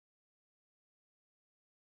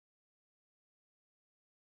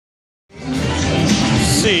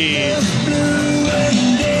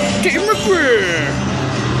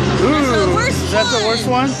worst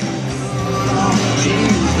one?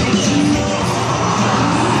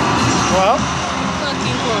 Well,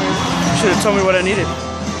 fucking course. You should have told me what I needed.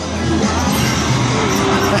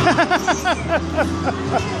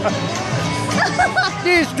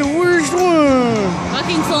 This is the worst one.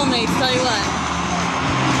 Fucking soulmates, tell you what.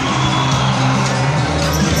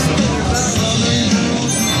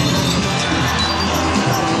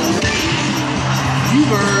 You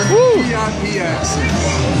burn VIP access.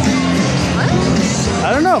 What?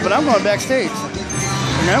 I don't know, but I'm going backstage.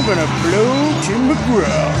 And I'm gonna blow Tim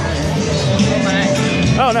McGraw.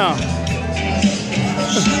 Oh no.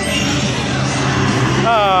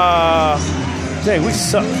 Dang, we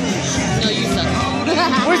suck. No, you suck.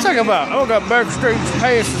 What are you talking about? I got backstage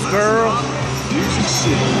passes, girl.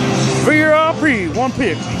 VIP, one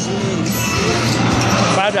pick.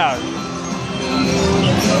 $5.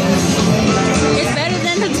 It's better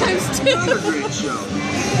than the times two.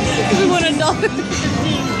 We won $1.50.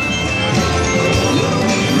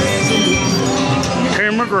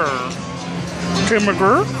 Tim McGraw. Tim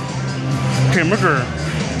McGraw. Tim McGraw.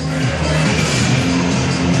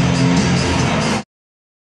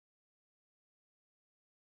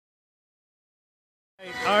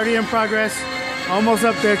 Already in progress. Almost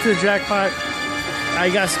up there to the jackpot. I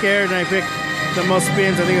got scared and I picked the most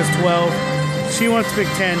spins. I think it was 12. She wants to pick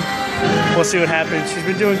 10. We'll see what happens. She's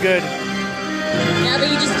been doing good. Yeah, but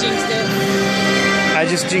you just jinxed it. I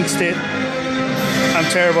just jinxed it. I'm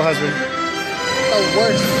terrible husband. Oh,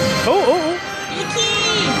 worse. Oh.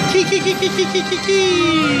 Key. Key. Key.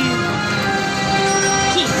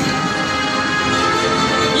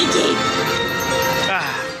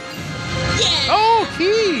 Ah. Yeah. Oh,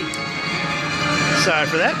 key. Sorry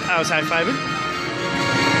for that. I was high-fiving.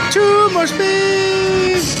 2 more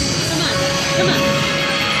spins. Come on.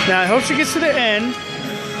 Now, I hope she gets to the end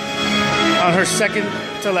on her second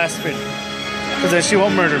to last spin. Because then she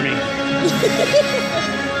won't murder me.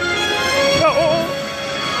 Oh.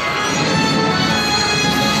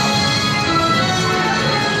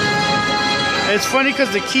 It's funny because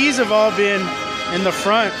the keys have all been in the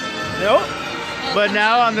front. Nope. But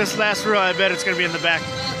now on this last row, I bet it's going to be in the back. Oh,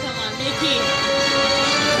 come on. Big key.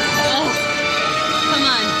 Oh. Come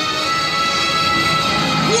on.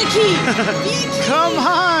 Be a key. Come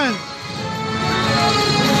on.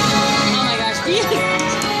 Oh my gosh.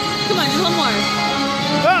 Come on, just one more.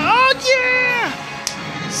 Oh, yeah.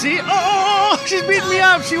 See? Oh, she's beating me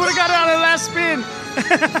up. She would have got it on her last spin.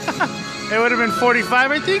 It would have been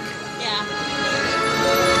 45, I think. Yeah.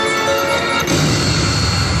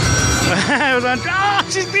 I was on. Oh,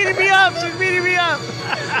 she's beating me up. She's beating me up.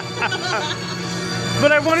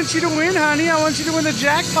 But I wanted you to win, honey. I want you to win the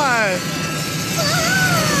jackpot.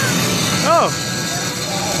 Oh.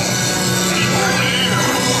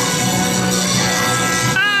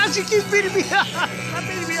 Ah, she keeps beating me up. Stop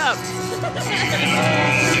beating me up.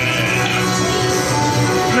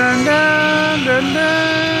 Dun, dun, dun,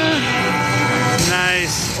 dun.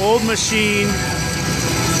 Nice. Old machine.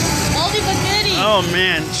 Oldie but goodie. Oh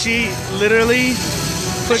man, she literally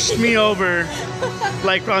pushed me over,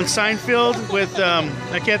 like on Seinfeld with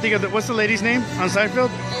I can't think of what's the lady's name on Seinfeld?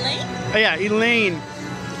 Elaine? Oh yeah, Elaine.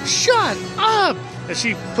 Shut up! And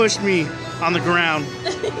she pushed me on the ground.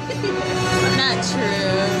 Not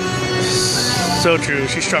true. So true.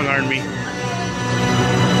 She strong-armed me.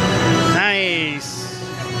 Nice.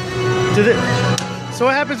 So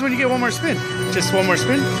what happens when you get one more spin? Just one more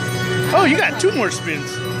spin? Oh, you got 2 more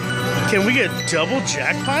spins. Can we get double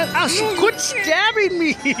jackpot? Oh, she quit stabbing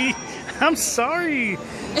me. I'm sorry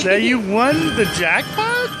that you won the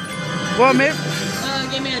jackpot. Well, maybe.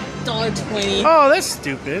 Give me $1.20. Oh, that's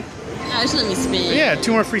stupid. Just let me spin. Yeah,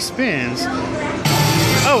 2 more free spins.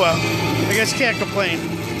 Oh well, I guess can't complain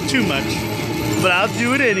too much. But I'll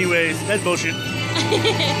do it anyways. That's bullshit.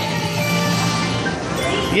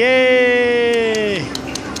 Yay!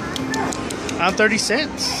 I'm 30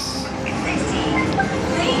 cents.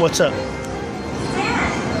 What's up?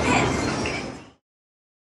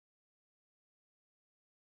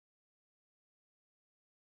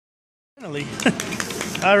 Finally.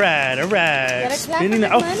 All right. Spinning.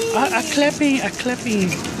 Oh, I clapping.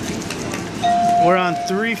 We're on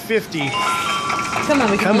 350. Come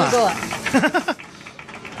on, we can go up.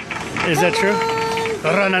 Is that true?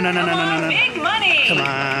 No. Big money.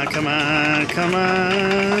 Come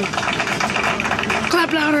on.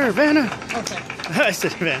 Clap louder, Vanna. Okay. I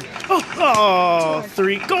said Vanna. Oh,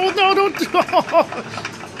 3 gold. No, don't. Or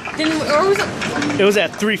was it? It was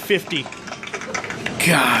at 350.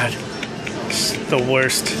 God, it's the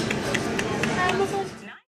worst.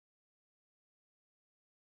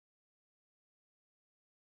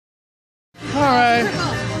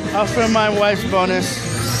 I'll film my wife's bonus,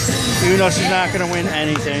 even though she's not gonna win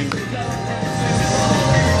anything.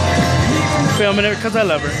 Filming it because I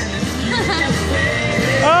love her.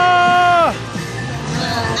 Oh!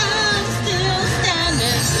 I'm still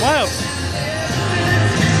standing. Wow.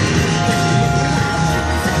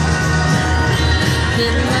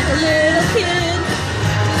 Feeling like a little kid.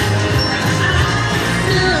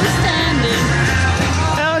 Still standing.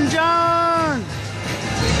 Elton John!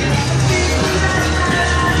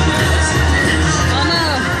 Oh no.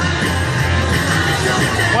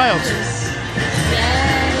 Wild. Yeah.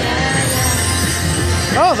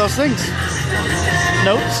 Oh, those things.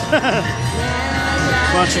 Notes.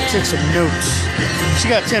 Why don't you take some notes? She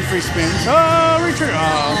got 10 free spins. Oh, return. Oh,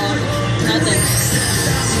 Nothing.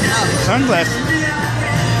 Oh. sunglasses.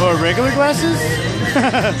 Or regular glasses?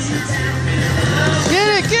 Get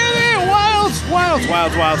it, get it! Wilds, wilds,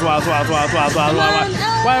 wilds, wilds, wilds, wilds, wilds, wilds, wilds, wilds,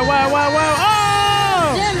 wow, wow, wow, wow.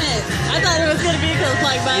 Oh! Damn it. I thought it was going to be because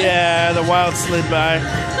flying by. Yeah, the wild slid by.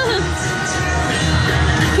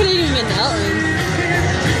 Couldn't even get Elton.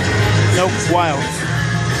 Nope, wild.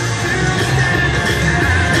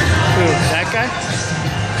 Who, that guy?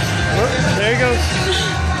 Oh, there he goes.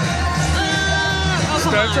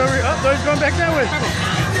 Starts over. Oh, no, he's going back that way.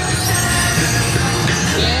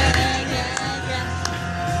 Yeah.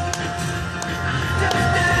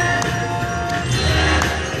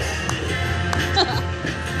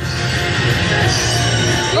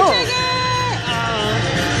 Oh,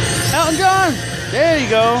 Elton John. There you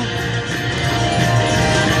go.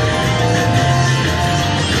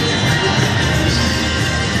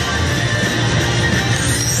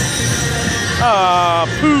 Ah,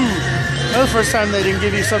 poo. That was the first time they didn't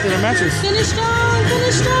give you something that matches. Finish strong,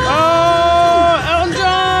 finish strong. Oh, Elton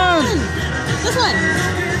John. This one.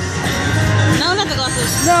 No, not the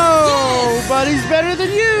glasses. No, but he's better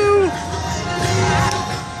than you.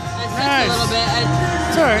 I missed Nice. a little bit.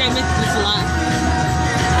 It's all I right. missed this a lot.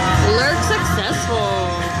 Lurk successful.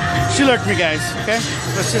 She lurked me, guys. Okay,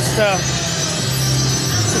 let's just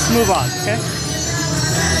move on. Okay.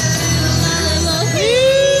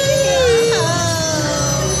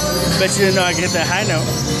 Bet you didn't know I could hit that high note.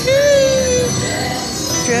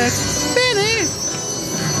 Just Benny.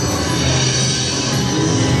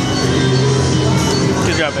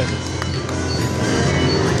 Good job, babe.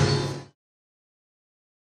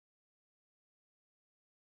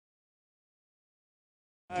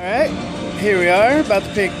 All right, here we are, about to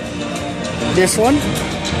pick this one.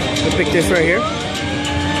 We'll pick this right here.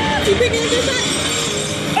 You picking this one?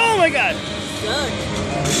 Oh my God! Suck.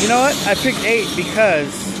 You know what? I picked 8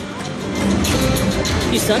 because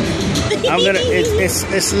You suck. I'm gonna.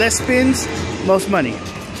 It's less spins, most money.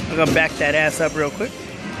 I'm gonna back that ass up real quick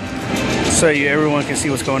so everyone can see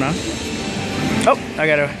what's going on. Oh, I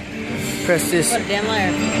gotta press this. What a damn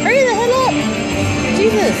liar. Hurry the hell up!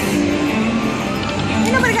 Jesus.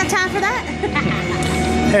 Ain't nobody got time for that.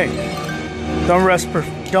 Hey, don't rush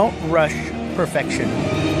perfection.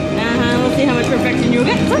 We'll see how much perfection you'll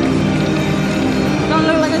get. Look. Don't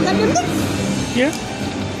look like a second. Yeah.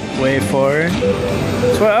 Wait for it.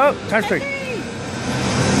 Oh, times 3.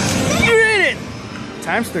 You did it!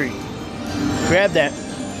 Times 3. Grab that.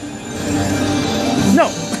 No!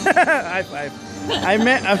 High five.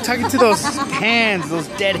 I'm talking to those hands, those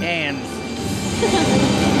dead hands.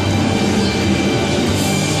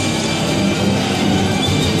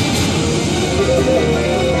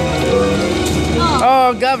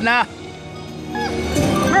 Oh, governor!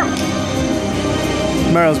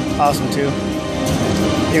 Merle's awesome too.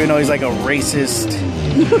 Even though he's like a racist,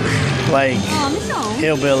 like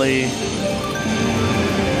hillbilly.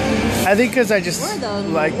 I think because I just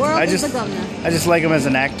like I just like him as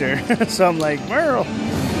an actor. So I'm like, Merle,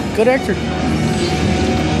 good actor.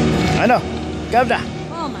 I know, governor.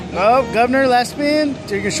 Oh my God. Oh, governor, last spin.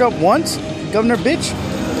 So you can show up once, governor, bitch.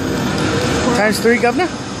 Times 3, governor.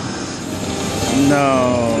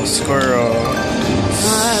 No, squirrel.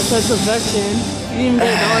 That's such perfection. You didn't even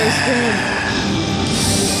get $1 spin.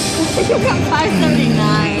 You got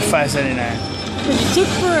 $5.79. $5.79. Because you took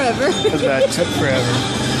forever. Because that took forever.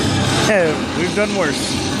 We've done worse.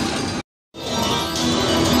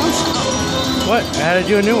 What? I had to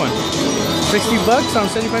do a new one. $60 on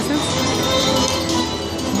 75 cents?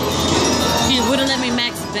 You wouldn't let me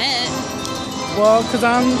max bet. Well, because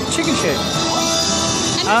I'm chicken shit.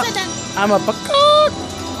 I never said that. I'm a peacock. Oh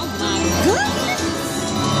my God.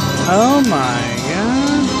 Oh my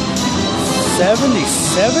God.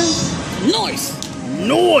 77? Nice.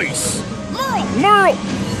 Nice. Merle.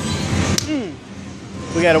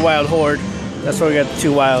 We got a wild horde. That's why we got the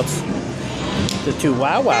 2 wilds. The 2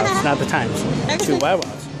 wild wilds, not the times. 2 wild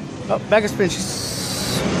wilds. Oh, back of spin.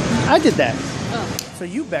 I did that. Oh. So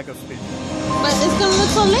you backup spin. But it's gonna look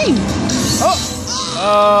so lame. Oh!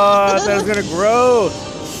 Oh, I thought it was gonna grow.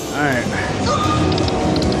 Alright.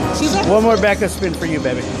 One more backup spin for you,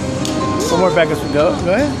 baby. One more backup spin. Go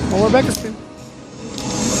ahead. One more backup spin.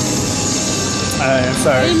 Alright, I'm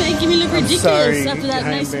sorry. You're making me look ridiculous sorry. after that I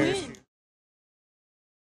nice embarrassed win.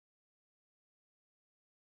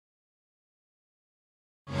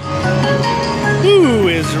 Who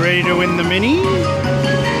is ready to win the mini?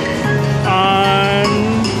 On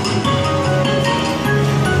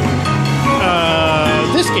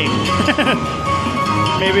this game.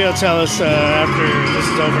 Maybe he'll tell us after this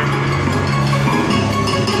is over.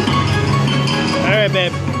 Alright,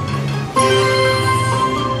 babe.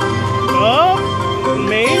 Oh,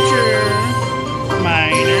 major,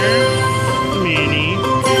 minor, mini.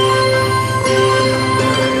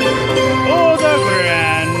 Oh, the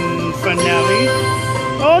grand finale.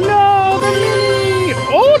 Oh no, the mini.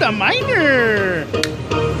 Oh, the minor.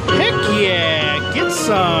 Heck yeah, get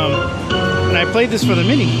some. And I played this for the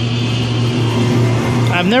mini.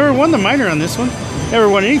 I've never won the minor on this one. Never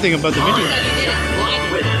won anything about the mini.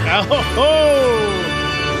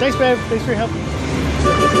 Oh, thanks, babe. Thanks for your help.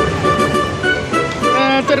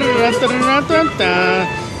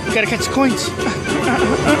 Gotta catch the coins. I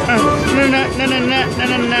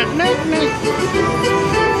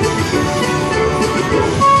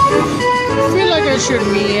feel like I should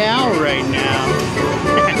meow right now.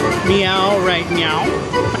 Meow right now.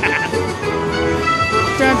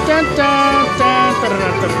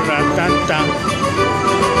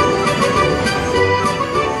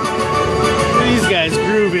 These guys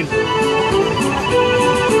grooving.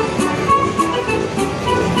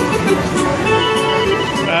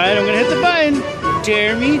 Alright, I'm gonna hit the button.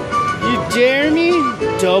 Dare me? You dare me?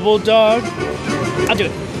 Double dog. I'll do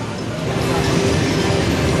it.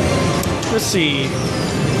 Let's see.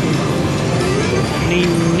 Any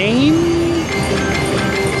name?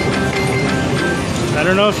 I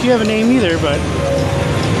don't know if you have a name either, but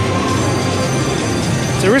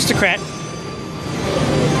it's Aristocrat.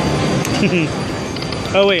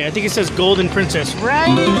 Oh wait, I think it says Golden Princess.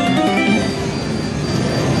 Right?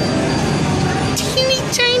 Teeny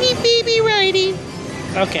tiny baby righty.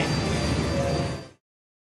 Okay.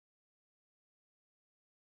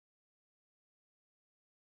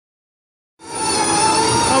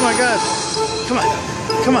 Oh my god. Come on.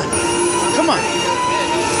 Come on. Come on.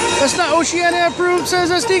 That's not Oceania approved,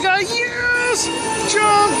 says SD guy. Yes!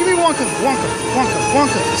 Jump! Give me Wonka. Wonka. Wonka.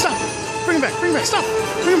 Wonka. Stop. Bring him back. Bring him back. Stop.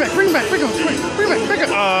 Bring him back. Bring him back. Bring him back. Bring him back. Bring him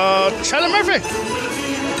back. Charlie Murphy.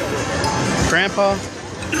 Grandpa.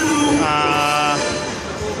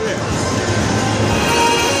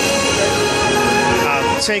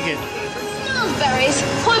 I'll take it. Snowberries.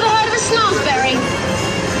 Who ever heard of a snowberry?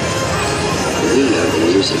 We are the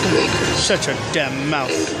music makers. Such a damn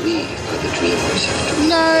mouth. And we are the dreamers.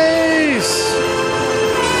 Nice!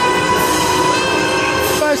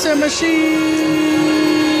 5-cent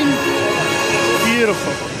machine!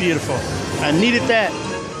 Beautiful, beautiful. I needed that.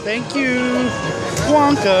 Thank you,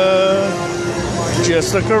 Wonka.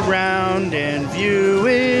 Just look around and view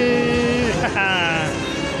it.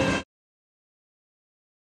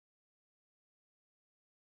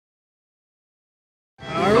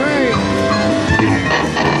 All right.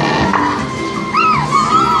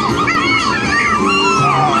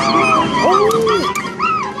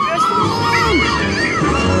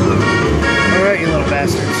 All right, you little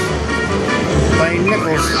bastards. Playing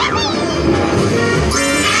nickels.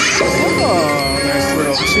 Oh, nice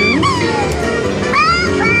little two.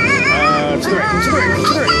 To the right, to the right,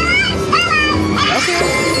 to the right. Okay,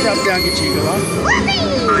 drop down, get your eagle on.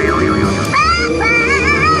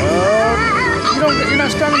 You're not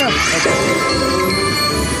strong enough. Okay.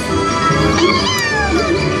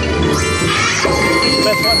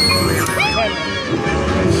 Best one.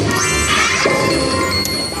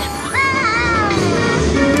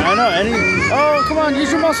 I know, any. Oh, come on,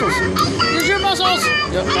 use your muscles. Use your muscles.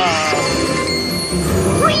 Yep.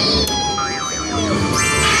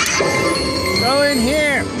 Go in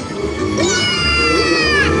here.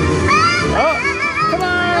 Oh, come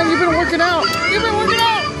on, you've been working out. You've been working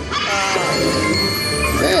out.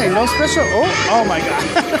 Hey, no special. Oh my God.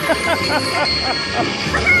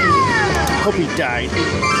 Hope he died.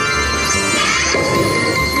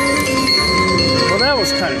 Well, that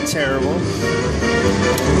was kind of terrible.